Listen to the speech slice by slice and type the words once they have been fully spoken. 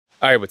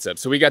All right, what's up?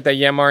 So we got that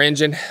Yanmar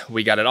engine.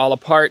 We got it all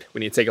apart.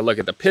 We need to take a look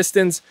at the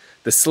pistons,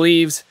 the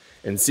sleeves,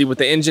 and see what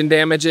the engine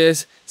damage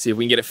is, see if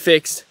we can get it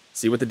fixed,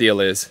 see what the deal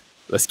is.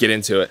 Let's get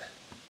into it.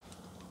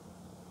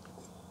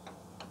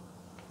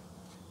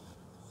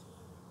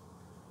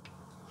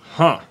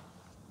 Huh.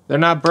 They're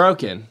not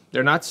broken.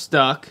 They're not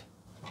stuck.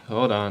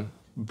 Hold on.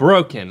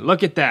 Broken.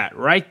 Look at that.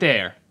 Right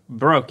there.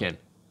 Broken.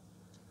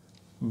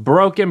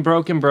 Broken,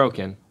 broken,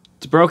 broken.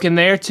 It's broken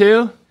there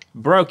too?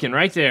 Broken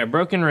right there.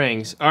 Broken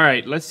rings. All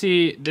right, let's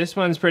see. This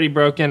one's pretty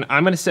broken.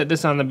 I'm going to set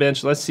this on the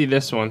bench. Let's see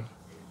this one.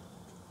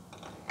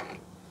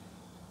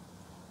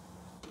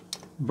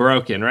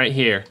 Broken right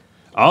here.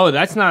 Oh,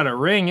 that's not a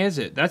ring, is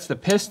it? That's the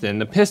piston.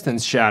 The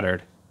piston's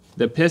shattered.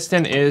 The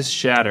piston is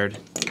shattered.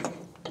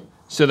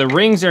 So the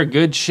rings are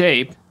good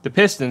shape. The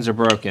pistons are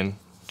broken.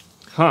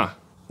 Huh.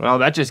 Well,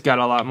 that just got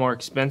a lot more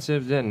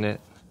expensive, didn't it?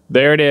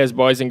 There it is,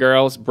 boys and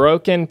girls.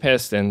 Broken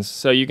pistons.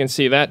 So you can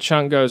see that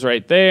chunk goes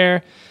right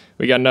there.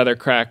 We got another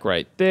crack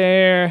right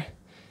there.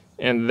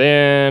 And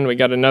then we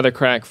got another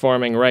crack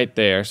forming right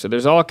there. So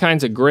there's all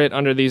kinds of grit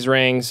under these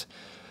rings.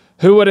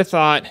 Who would have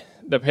thought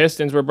the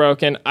pistons were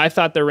broken? I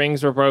thought the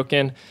rings were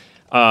broken.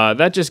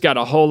 That just got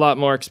a whole lot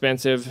more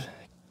expensive.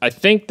 I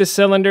think the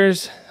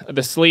cylinders,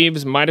 the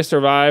sleeves might have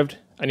survived.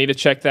 I need to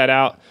check that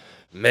out.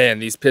 Man,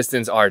 these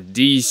pistons are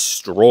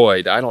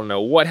destroyed. I don't know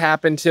what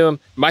happened to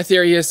them. My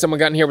theory is someone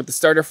got in here with the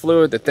starter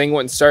fluid, the thing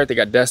wouldn't start, they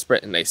got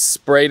desperate and they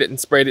sprayed it and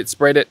sprayed it,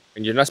 sprayed it.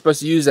 And you're not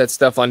supposed to use that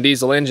stuff on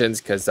diesel engines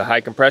because the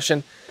high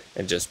compression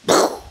and just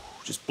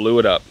blew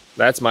it up.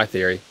 That's my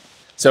theory.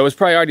 So it was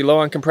probably already low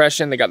on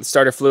compression. They got the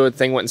starter fluid,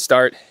 thing wouldn't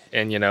start,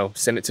 and you know,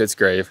 send it to its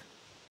grave.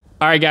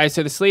 All right, guys,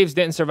 so the sleeves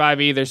didn't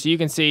survive either. So you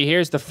can see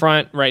here's the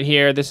front right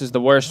here. This is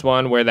the worst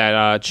one where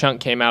that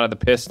chunk came out of the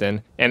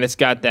piston. And it's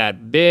got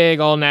that big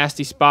old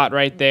nasty spot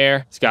right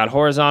there. It's got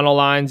horizontal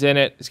lines in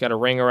it. It's got a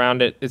ring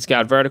around it. It's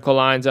got vertical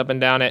lines up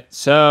and down it.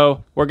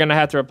 So we're gonna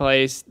have to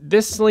replace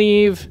this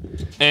sleeve.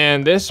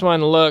 And this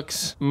one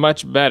looks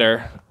much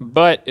better,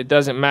 but it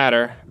doesn't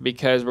matter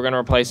because we're gonna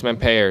replace them in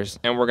pairs.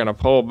 And we're gonna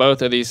pull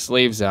both of these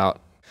sleeves out.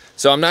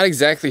 So I'm not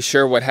exactly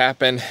sure what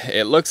happened.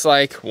 It looks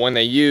like when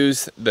they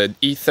use the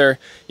ether,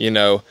 you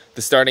know,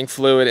 the starting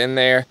fluid in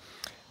there,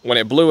 when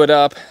it blew it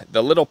up,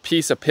 the little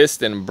piece of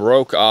piston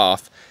broke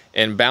off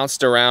and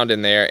bounced around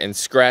in there and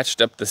scratched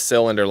up the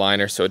cylinder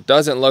liner. So it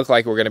doesn't look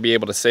like we're gonna be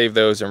able to save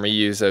those and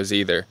reuse those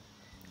either.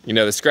 You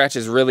know, the scratch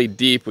is really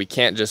deep. We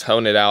can't just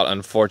hone it out,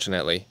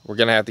 unfortunately. We're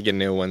gonna have to get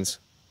new ones.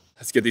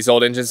 Let's get these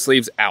old engine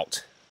sleeves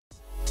out.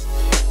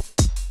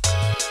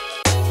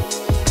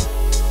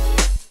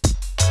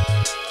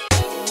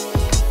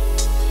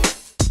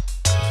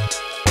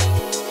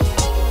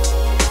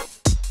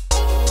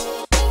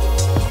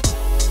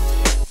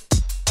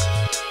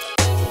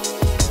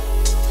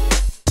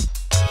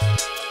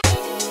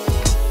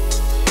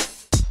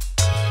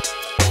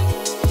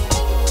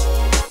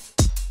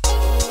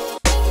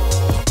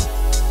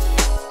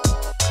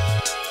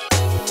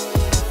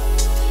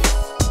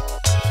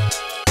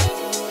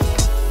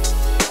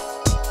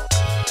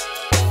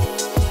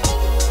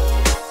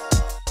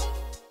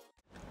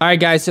 All right,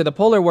 guys, so the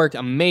puller worked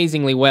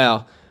amazingly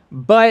well,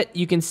 but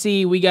you can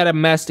see we got a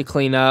mess to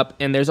clean up,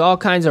 and there's all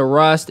kinds of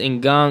rust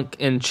and gunk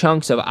and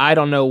chunks of I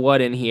don't know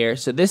what in here.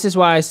 So this is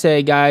why I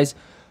say, guys,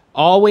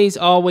 always,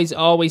 always,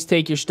 always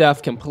take your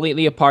stuff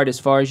completely apart as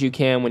far as you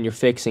can when you're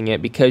fixing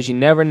it, because you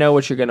never know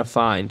what you're gonna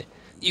find.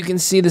 You can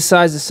see the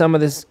size of some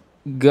of this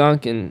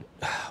gunk, and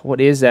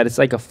what is that? It's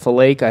like a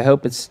flake. I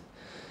hope it's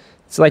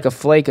like a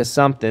flake of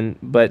something,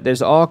 but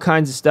there's all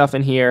kinds of stuff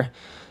in here.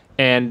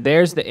 And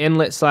there's the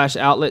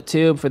inlet/outlet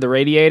tube for the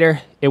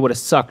radiator. It would have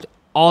sucked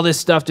all this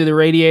stuff through the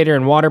radiator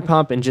and water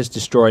pump and just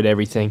destroyed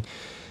everything.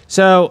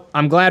 So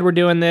I'm glad we're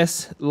doing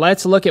this.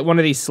 Let's look at one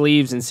of these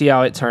sleeves and see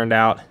how it turned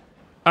out.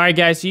 All right,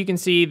 guys, so you can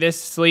see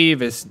this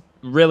sleeve is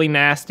really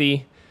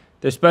nasty.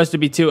 There's supposed to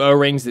be two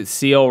O-rings that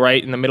seal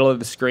right in the middle of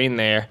the screen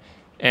there,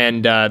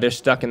 and they're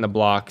stuck in the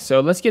block. So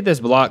let's get this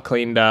block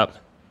cleaned up.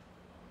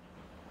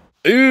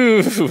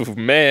 Ooh,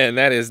 man,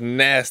 that is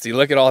nasty.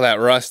 Look at all that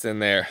rust in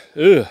there.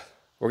 Ugh.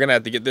 We're gonna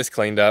have to get this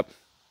cleaned up.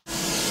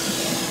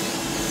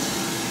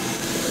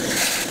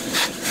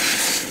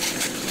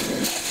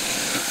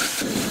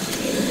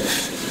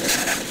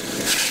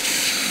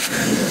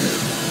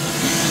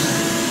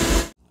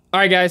 All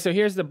right, guys, so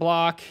here's the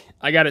block.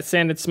 I got it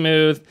sanded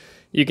smooth.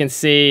 You can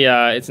see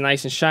it's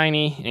nice and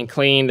shiny and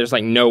clean. There's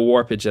like no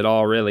warpage at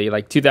all, really,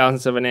 like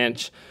 0.02 of an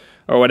inch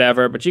or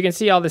whatever. But you can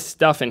see all this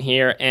stuff in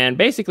here, and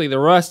basically the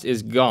rust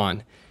is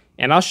gone.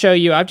 And I'll show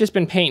you, I've just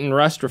been painting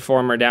rust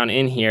reformer down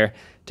in here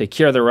to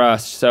cure the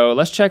rust. So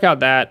let's check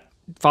out that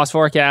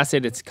phosphoric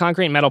acid. It's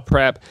concrete metal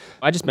prep.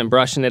 I've just been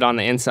brushing it on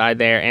the inside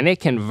there, and it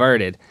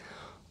converted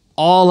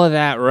all of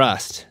that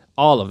rust,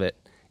 all of it,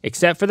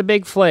 except for the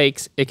big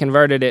flakes. It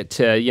converted it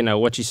to, you know,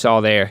 what you saw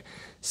there.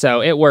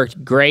 So it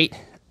worked great.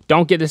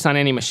 Don't get this on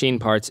any machine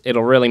parts.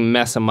 It'll really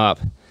mess them up.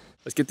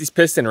 Let's get these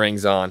piston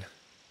rings on.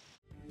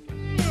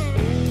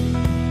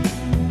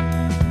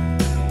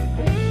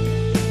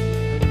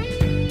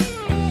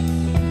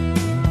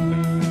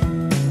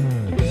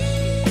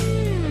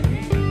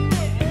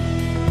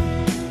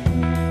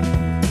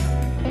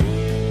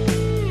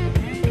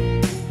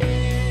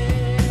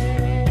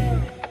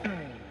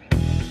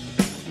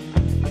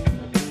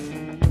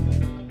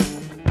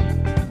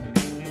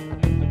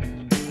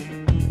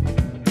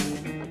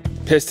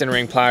 piston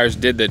ring pliers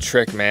did the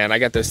trick, man. I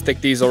got those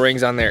thick diesel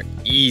rings on there,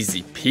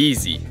 easy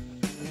peasy.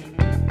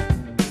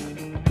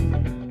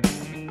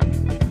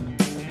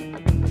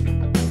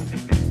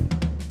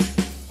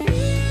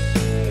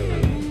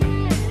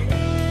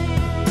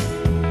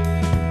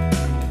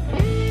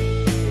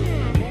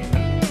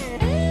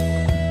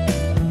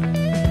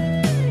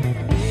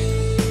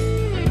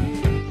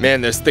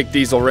 Man, those thick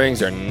diesel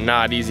rings are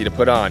not easy to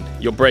put on.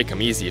 You'll break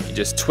them easy if you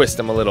just twist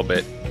them a little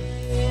bit.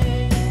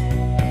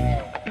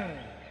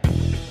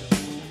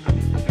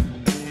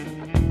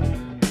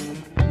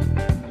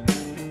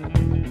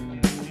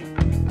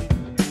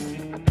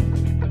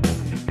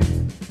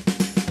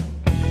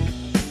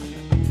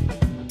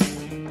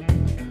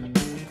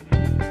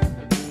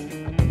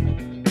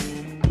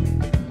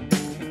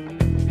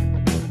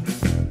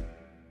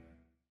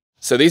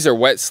 So these are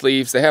wet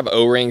sleeves. They have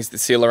O-rings that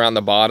seal around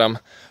the bottom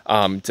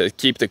to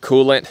keep the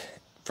coolant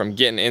from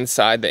getting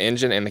inside the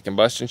engine and the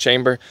combustion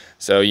chamber.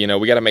 So, you know,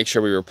 we got to make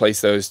sure we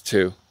replace those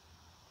too.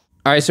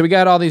 All right, so we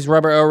got all these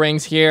rubber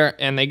O-rings here,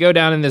 and they go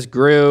down in this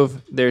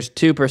groove. There's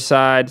 2 per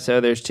side,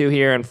 so there's 2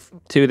 here and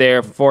 2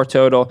 there, 4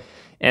 total.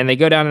 And they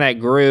go down in that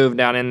groove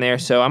down in there.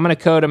 So I'm going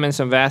to coat them in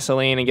some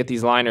Vaseline and get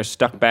these liners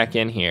stuck back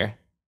in here.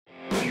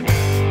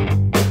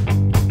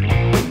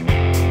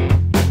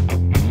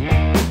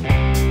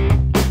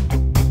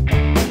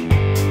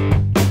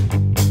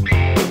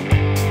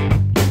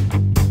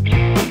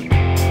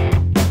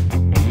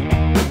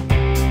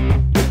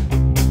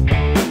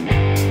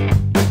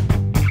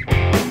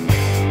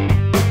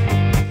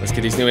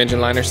 These new engine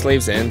liner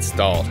sleeves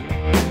installed.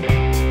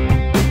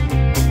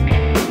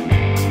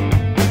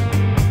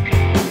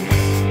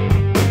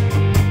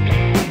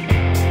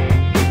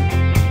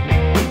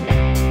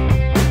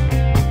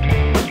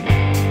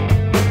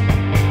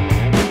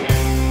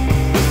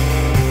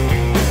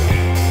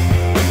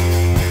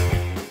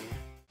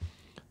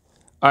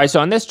 All right, so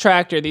on this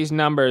tractor, these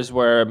numbers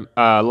were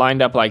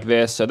lined up like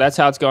this. So that's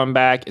how it's going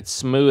back. It's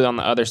smooth on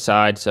the other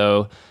side.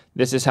 So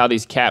this is how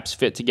these caps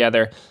fit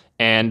together.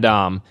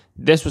 And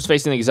this was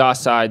facing the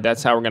exhaust side.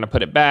 That's how we're going to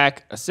put it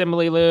back.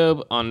 Assembly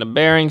lube on the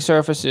bearing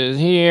surfaces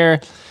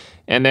here.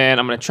 And then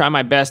I'm going to try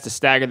my best to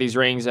stagger these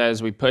rings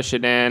as we push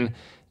it in.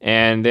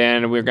 And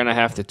then we're going to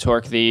have to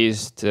torque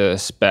these to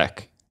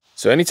spec.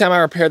 So anytime I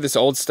repair this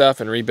old stuff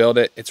and rebuild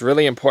it, it's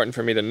really important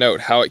for me to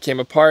note how it came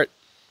apart.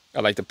 I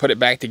like to put it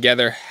back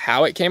together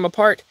how it came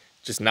apart,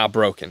 just not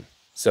broken.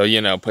 So,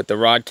 you know, put the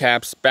rod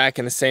caps back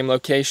in the same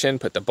location,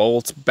 put the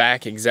bolts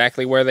back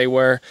exactly where they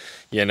were.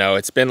 You know,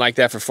 it's been like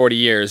that for 40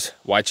 years.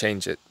 Why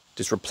change it?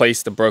 Just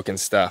replace the broken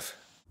stuff.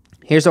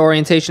 Here's the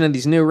orientation of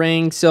these new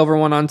rings. Silver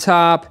one on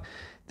top.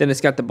 Then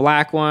it's got the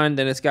black one.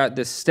 Then it's got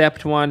this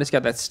stepped one. It's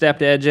got that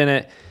stepped edge in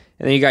it.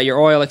 And then you got your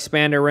oil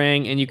expander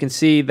ring. And you can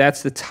see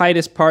that's the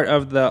tightest part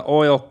of the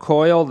oil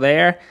coil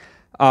there,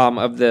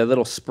 of the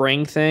little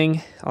spring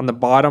thing on the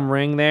bottom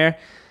ring there.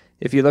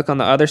 If you look on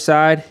the other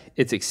side,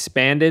 it's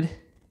expanded.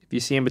 You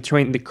see in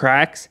between the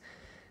cracks.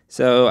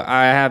 So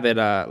I have it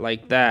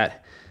like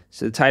that.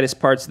 So the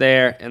tightest part's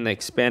there and the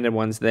expanded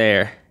one's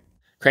there.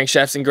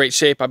 Crankshaft's in great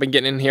shape. I've been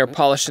getting in here,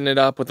 polishing it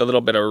up with a little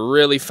bit of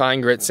really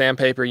fine grit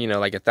sandpaper, you know,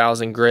 like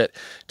 1000 grit,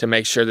 to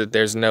make sure that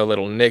there's no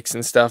little nicks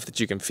and stuff that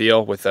you can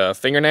feel with a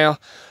fingernail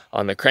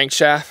on the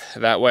crankshaft.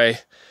 That way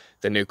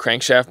the new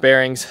crankshaft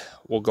bearings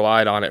will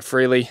glide on it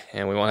freely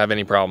and we won't have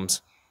any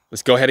problems.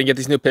 Let's go ahead and get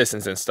these new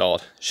pistons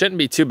installed. Shouldn't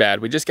be too bad.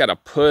 We just got to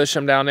push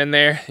them down in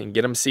there and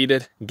get them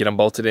seated and get them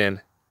bolted in.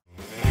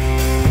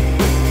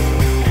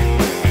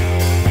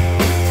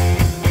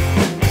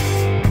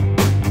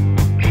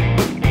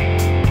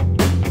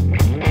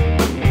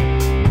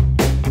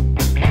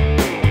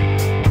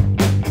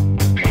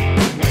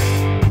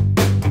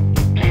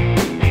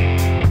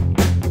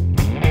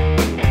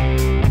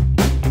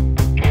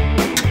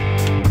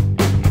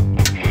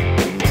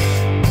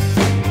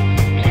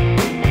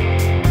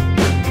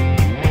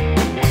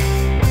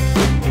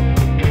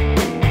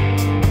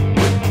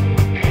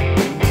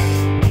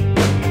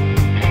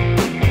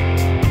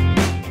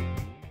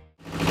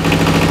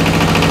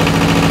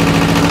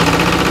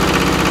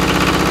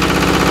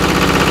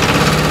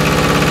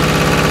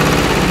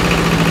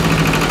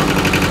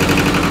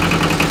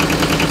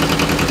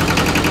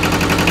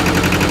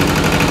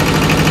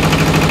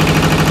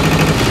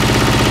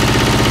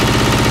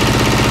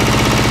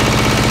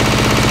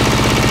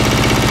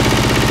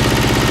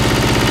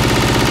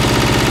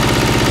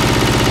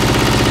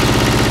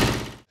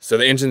 So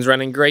the engine's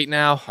running great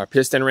now. Our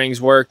piston rings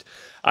worked.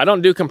 I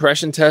don't do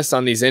compression tests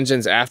on these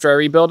engines after I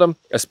rebuild them,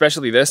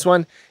 especially this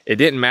one. It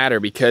didn't matter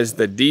because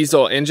the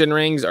diesel engine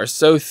rings are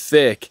so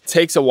thick, it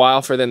takes a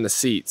while for them to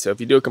seat. So if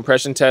you do a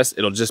compression test,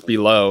 it'll just be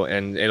low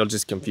and it'll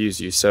just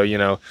confuse you. So, you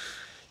know,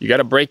 you got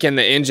to break in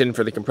the engine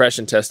for the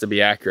compression test to be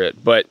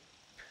accurate. But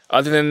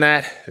other than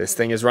that, this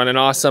thing is running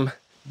awesome.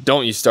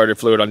 Don't use starter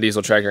fluid on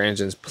diesel tractor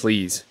engines,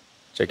 please.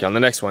 Check you on the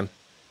next one.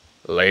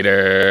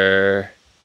 Later.